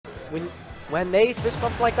when they fist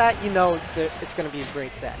bump like that, you know that it's going to be a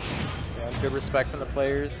great set. Yeah, good respect from the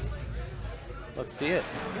players. Let's see it.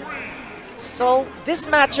 So this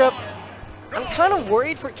matchup, I'm kind of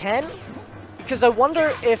worried for Ken because I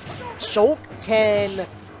wonder if Shulk can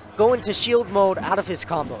go into shield mode out of his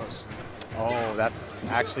combos. Oh, that's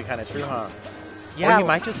actually kind of true, huh? Yeah. Or he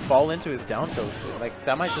might just fall into his down tilt. Like,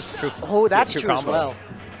 that might just true. Oh, that's true combo, as well.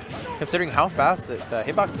 Considering how fast the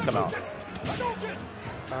hitboxes come out.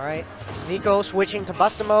 All right, Nicko switching to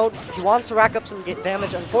Buster mode. He wants to rack up some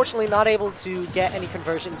damage. Unfortunately, not able to get any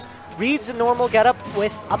conversions. Reads a normal getup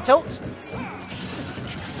with up tilt.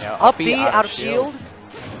 Yeah, Up B out of shield.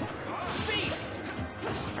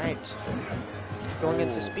 All right, going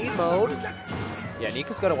into speed mode. Yeah,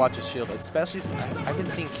 Nicko's got to watch his shield, especially I've been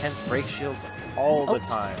seeing Ken's break shields all the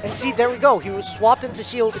time. And see, there we go. He was swapped into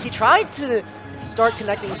shield. He tried to start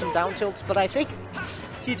connecting some down tilts, but I think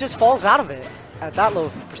he just falls out of it. At that low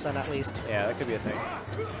percent, at least. Yeah, that could be a thing.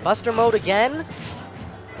 Buster mode again.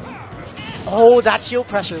 Oh, that shield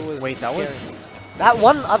pressure was Wait, that scary. was... That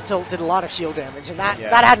one up tilt did a lot of shield damage, and that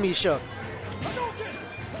had me shook.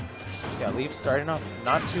 Yeah, Leaf starting off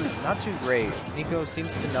not too great. Nicko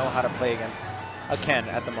seems to know how to play against a Ken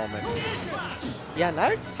at the moment. Yeah,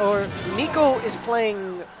 Nicko is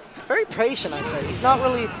playing very patient, I'd say. He's not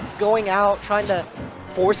really going out, trying to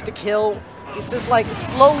force the kill. It's just like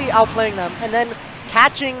slowly outplaying them and then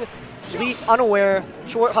catching Leaf unaware,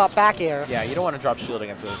 short hop back air. Yeah, you don't want to drop shield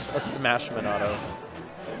against a smash Monado.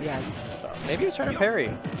 Yeah. So maybe he's trying to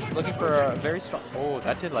parry. Looking for a very strong... Oh,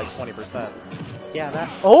 that did like 20%. Yeah,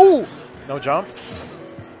 that... Oh! No jump.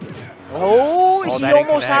 Oh, he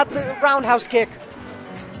almost had the roundhouse kick.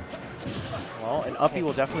 Well, an uppie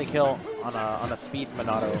will definitely kill on a speed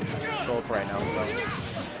Monado Shulk right now, so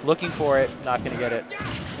looking for it, not going to get it.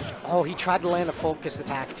 Oh, he tried to land a focus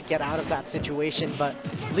attack to get out of that situation, but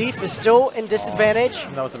Leaf is still in disadvantage.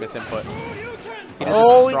 That was a misinput.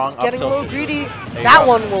 Oh, he's getting a little greedy. That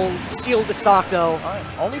one will seal the stock, though.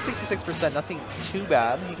 Only 66%, nothing too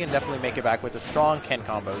bad. He can definitely make it back with the strong Ken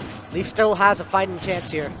combos. Leaf still has a fighting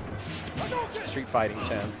chance here. Street fighting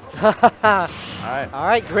chance. All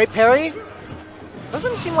right, great parry.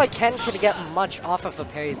 Doesn't seem like Ken can get much off of a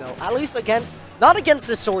parry, though. At least, again, not against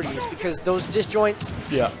the swordies, because those disjoints...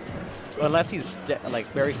 Yeah. Unless he's, like,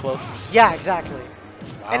 very close. Yeah, exactly.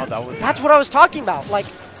 Wow, and that was... That's what I was talking about. Like,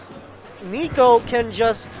 Nicko can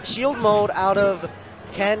just shield mode out of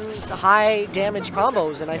Ken's high damage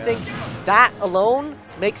combos, and I think that alone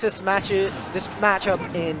makes this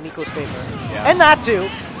matchup in Nicko's favor. Yeah. And that too,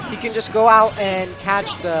 he can just go out and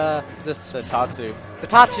catch the Tatsu. The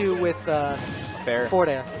Tatsu with forward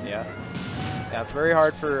air. Yeah. Yeah, it's very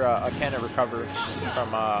hard for a Ken to recover from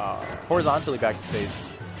horizontally back to stage.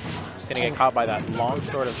 Just gonna get caught by that long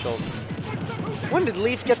sword of Shulk. When did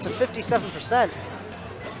Leaf get to 57%?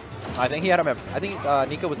 I think he had him. I think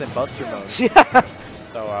Nicko was in Buster mode. Yeah.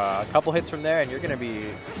 So a couple hits from there, and you're gonna be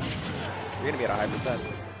at a high percent.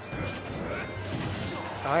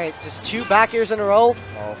 All right, just 2 back airs in a row.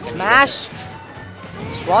 Oh, Smash.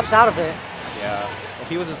 Swaps out of it. Yeah. If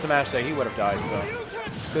he was in Smash there, he would have died. So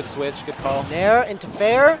good switch, good call. Nair into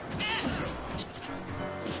fair.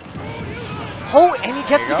 Oh, and he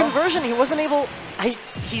gets the conversion. He wasn't able. I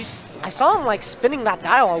saw him like spinning that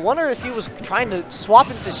dial. I wonder if he was trying to swap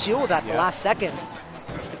into shield at the last second.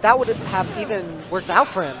 If that would have even worked out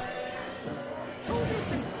for him.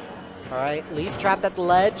 All right, Leaf trapped at the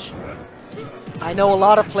ledge. I know a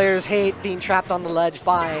lot of players hate being trapped on the ledge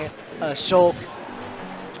by Shulk.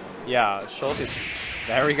 Yeah, Shulk is...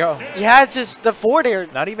 There we go. Yeah, it's just the forward air.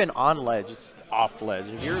 Not even on ledge, it's off ledge.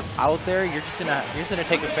 If you're out there, you're just gonna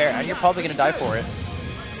take a fair, and you're probably gonna die for it.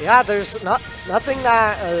 Yeah, there's nothing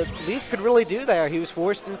that Leaf could really do there. He was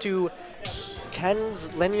forced into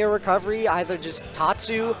Ken's linear recovery, either just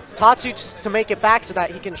Tatsu to make it back so that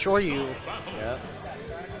he can shore you. Yeah.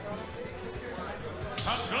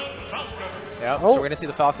 Yeah, so we're going to see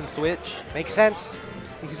the Falcon switch. Makes sense.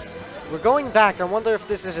 We're going back. I wonder if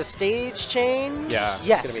this is a stage change. Yeah.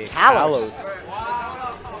 Yes, Kalos.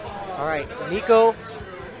 All right, Nicko.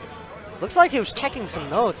 Looks like he was checking some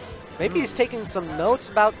notes. Maybe he's taking some notes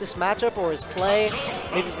about this matchup or his play.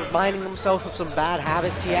 Maybe reminding himself of some bad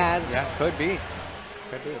habits he has. Yeah, could be.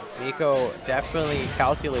 Could be. Nicko definitely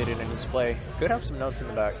calculated in his play. Could have some notes in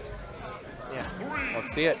the back. Yeah.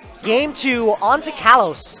 Let's see it. Game 2, on to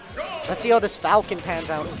Kalos. Let's see how this Falcon pans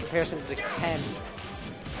out in comparison to Ken.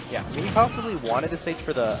 Yeah, he possibly wanted the stage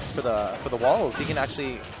for the walls. He can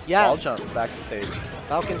actually wall jump back to stage.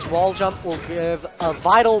 Falcon's wall jump will give a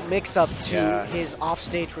vital mix-up to his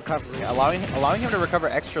off-stage recovery. Yeah, allowing him to recover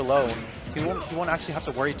extra low he won't actually have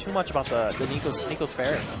to worry too much about the Nicko's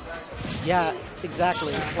fair. Yeah,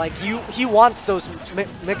 exactly. Like he wants those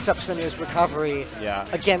mix-ups in his recovery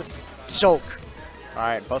against Shulk. All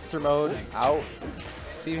right, Buster mode out.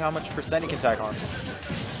 See how much percent he can tack on.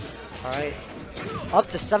 All right, up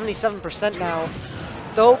to 77% now.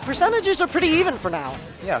 Though percentages are pretty even for now.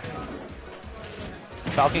 Yeah.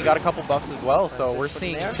 Falcon got a couple buffs as well, so we're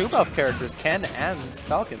seeing two buff characters, Ken and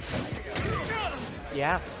Falcon.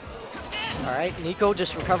 Yeah. All right, Nicko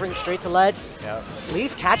just recovering straight to lead. Yeah.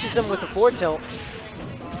 Leaf catches him with a forward tilt.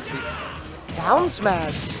 Down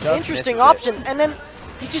smash. Just interesting option. And then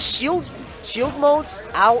he just shield modes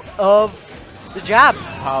out of the jab.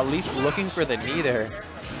 Leaf looking for the knee there.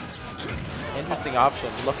 Interesting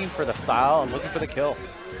option. Looking for the style and looking for the kill.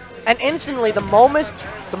 And instantly, the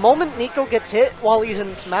moment Nicko gets hit while he's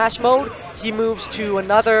in smash mode, he moves to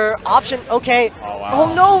another option. Okay. Oh, wow.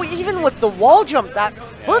 Oh no, even with the wall jump, that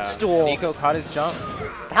footstool. Nicko caught his jump.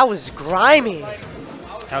 That was grimy.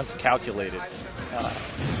 That was calculated.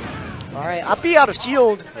 All right, uppy out of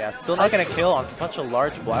shield. Yeah, still not going to kill on such a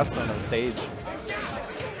large blast zone on the stage.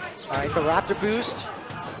 All right, the Raptor boost.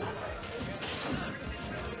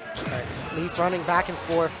 All right, Leaf running back and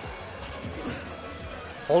forth.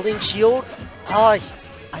 Holding shield. I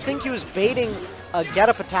think he was baiting a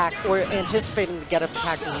get-up attack or anticipating the get-up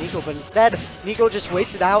attack from Nicko, but instead, Nicko just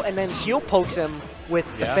waits it out and then shield pokes him with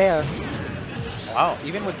the fair. Wow,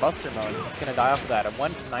 even with Buster mode, he's going to die off of that. At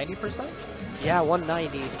 190%? Yeah,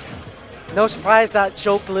 190. No surprise that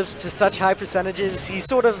Shulk lives to such high percentages. He's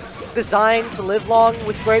sort of designed to live long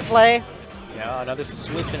with great play. Yeah, another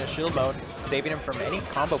switch in a shield mode, saving him from any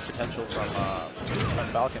combo potential from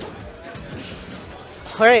Falcon.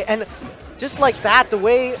 All right, and just like that, the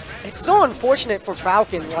way it's so unfortunate for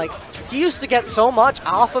Falcon. Like, he used to get so much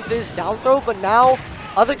off of his down throw, but now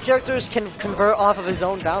other characters can convert off of his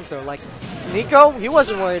own down throw. Like Nicko, he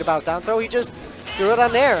wasn't worried about down throw. He just threw it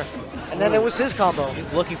on air, and then it was his combo.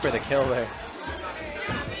 He's looking for the kill there.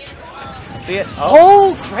 See it?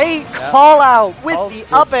 Oh, great call out with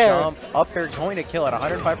the up air. Up air going to kill at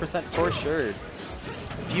 105% for sure.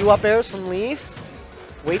 Few up airs from Leaf.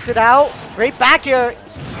 Waits it out. Great back air.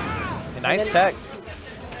 A nice tech.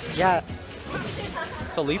 Yeah.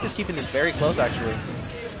 So Leaf is keeping this very close, actually.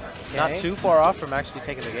 Okay. Not too far off from actually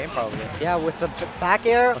taking the game, probably. Yeah, with the back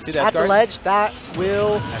air at the ledge, that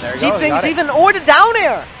will keep go. things even, or the down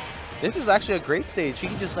air. This is actually a great stage. He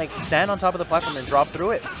can just like stand on top of the platform and drop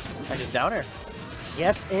through it. And just down air.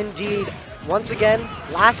 Yes, indeed. Once again,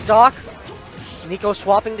 last stock. Nicko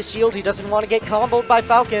swapping the shield. He doesn't want to get comboed by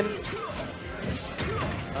Falcon.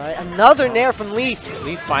 All right, another nair from Leaf.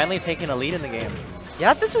 Leaf finally taking a lead in the game.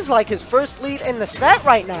 Yeah, this is like his first lead in the set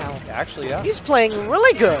right now. Yeah, actually, yeah. He's playing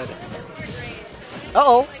really good.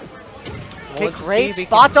 Uh-oh. Okay, great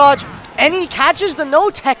spot dodge. And he catches the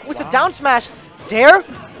no-tech with a down smash. Dare?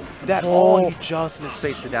 He just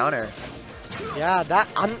misspaced the down air. Yeah,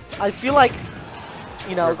 I feel like,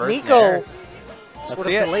 you know, Nicko sort of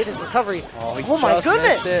delayed his recovery. Oh my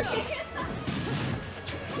goodness!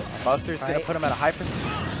 Buster's going to put him at a high percent.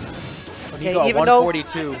 Okay,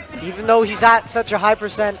 even though he's at such a high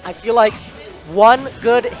percent, I feel like one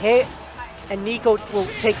good hit and Nicko will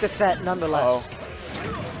take the set nonetheless.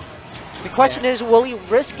 The question is, will he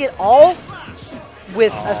risk it all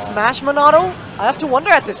with a Smash Monado? I have to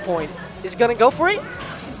wonder at this point. Is he going to go for it?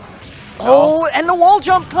 Oh, and the wall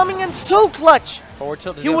jump coming in so clutch. Forward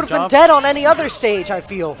tilt. He would have been dead on any other stage, I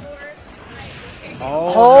feel.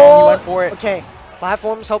 No, he went for it. Okay,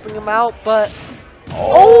 platform's helping him out, but...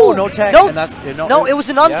 no tech. No, it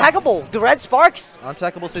was an untackable. The red sparks.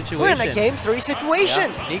 Untackable situation. We're in a game 3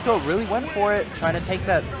 situation. Yeah. Nicko really went for it, trying to take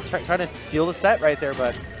that, trying to seal the set right there,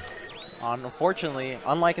 but unfortunately,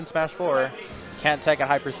 unlike in Smash 4, can't tech at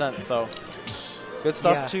high percent, so... Good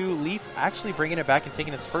stuff to Leaf actually bringing it back and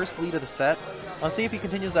taking his first lead of the set. Let's see if he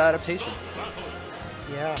continues the adaptation.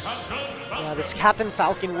 Yeah, this Captain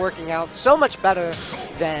Falcon working out so much better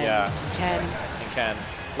than Ken.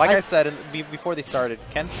 Like I said before they started,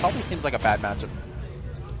 Ken probably seems like a bad matchup.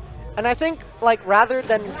 And I think, like, rather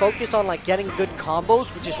than focus on like getting good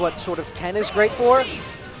combos, which is what sort of Ken is great for,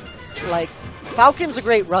 like Falcon's a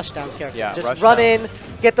great rush down character. Yeah, just run in,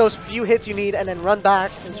 get those few hits you need, and then run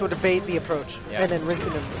back and sort of bait the approach, and then rinse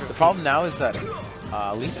it in. The problem now is that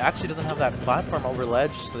Leaf actually doesn't have that platform over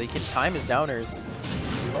ledge, so he can time his downers.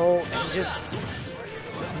 Oh, and just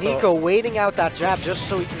Nicko waiting out that jab just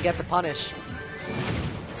so he can get the punish.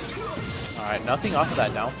 All right, nothing off of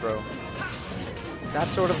that down throw.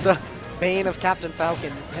 That's sort of the bane of Captain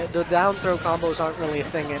Falcon. The down throw combos aren't really a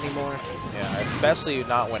thing anymore. Yeah, especially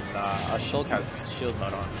not when a Shulk has shield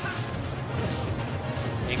mode on.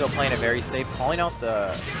 Nicko playing it very safe, calling out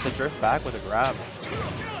the drift back with a grab.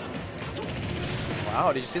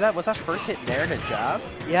 Wow, did you see that? Was that first hit there to jab?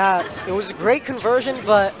 Yeah, it was a great conversion,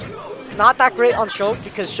 but not that great on Shulk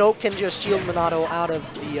because Shulk can just shield Monado out of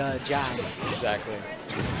the jab. Exactly.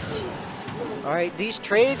 All right, these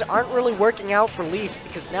trades aren't really working out for Leaf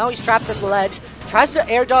because now he's trapped at the ledge, tries to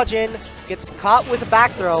air dodge in, gets caught with a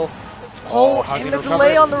back throw. Oh, and the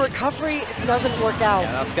delay on the recovery, it doesn't work out.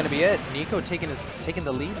 Yeah, that's going to be it. Nicko taking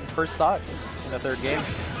the lead in first stock in the third game.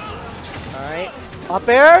 All right, up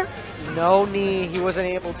air. No knee. He wasn't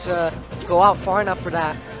able to go out far enough for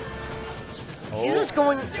that. Oh. He's just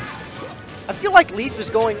going... I feel like Leaf is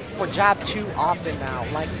going for jab too often now.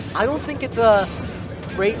 Like, I don't think it's a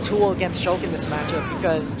great tool against Shulk in this matchup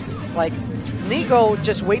because, like, Nicko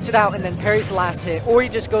just waits it out and then parries the last hit, or he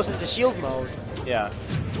just goes into shield mode. Yeah.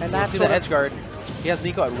 And that's the edge guard. He has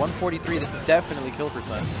Nicko at 143. This is definitely kill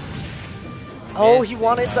percent. Oh, he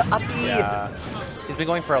wanted the uppy. Yeah. He's been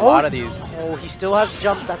going for a lot of these. Oh, he still has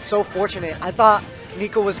jump. That's so fortunate. I thought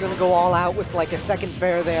Nicko was going to go all out with like a second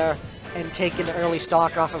fair there and take an early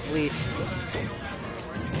stock off of Leaf.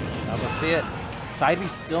 Let's see it. Side B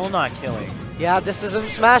still not killing. Yeah, this isn't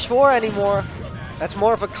Smash 4 anymore. That's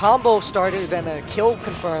more of a combo starter than a kill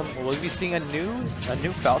confirm. Will we be seeing a new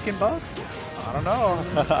Falcon buff? I don't know.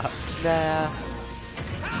 Nah.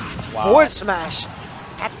 Wow. Forward smash.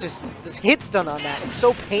 That just, the hit's done on that. It's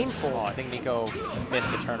so painful. Oh, I think Nicko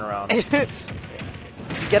missed the turnaround.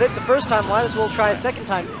 You get it the first time, might as well try a second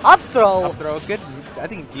time. Up throw. Up throw, good. I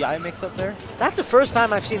think DI mix up there. That's the first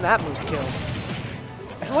time I've seen that move kill.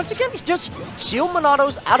 And once again, he's just shield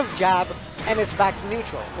Monado's out of jab, and it's back to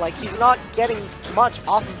neutral. Like, he's not getting much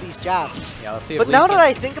off of these jabs. Yeah, let's see. But now that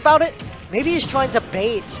I think about it, maybe he's trying to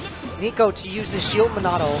bait Nicko to use his shield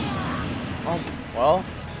Monado. Well,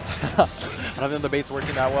 I don't think the bait's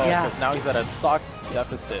working that well because now he's at a stock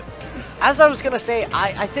deficit. As I was going to say,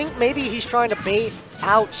 I think maybe he's trying to bait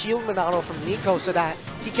out shield Monado from Nicko so that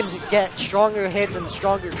he can get stronger hits and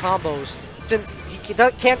stronger combos since he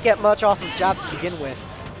can't get much off of jab to begin with.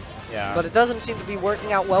 Yeah. But it doesn't seem to be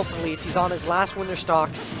working out well for Leaf. He's on his last winner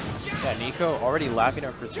stocks. Yeah, Nicko already lapping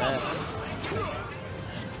our percent.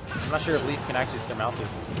 I'm not sure if Leaf can actually surmount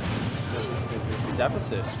this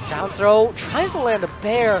deficit. Down throw, tries to land a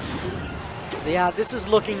bear. Yeah, this is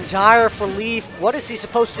looking dire for Leaf. What is he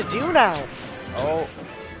supposed to do now? Oh.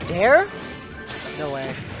 Dare? No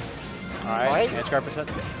way. All right, edge guard percent.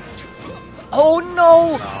 Oh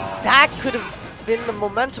no! That could have been the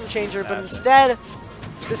momentum changer, but instead,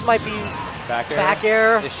 this might be back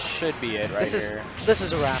air. This should be it right here. This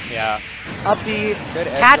is a wrap. Yeah. Uppy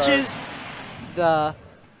catches the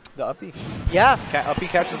uppy. Yeah. Uppy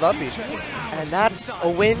catches the uppy. And that's a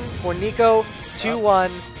win for Nicko,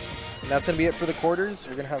 2-1. And that's going to be it for the quarters.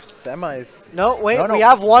 We're going to have semis. No, wait, we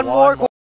have one more quarter.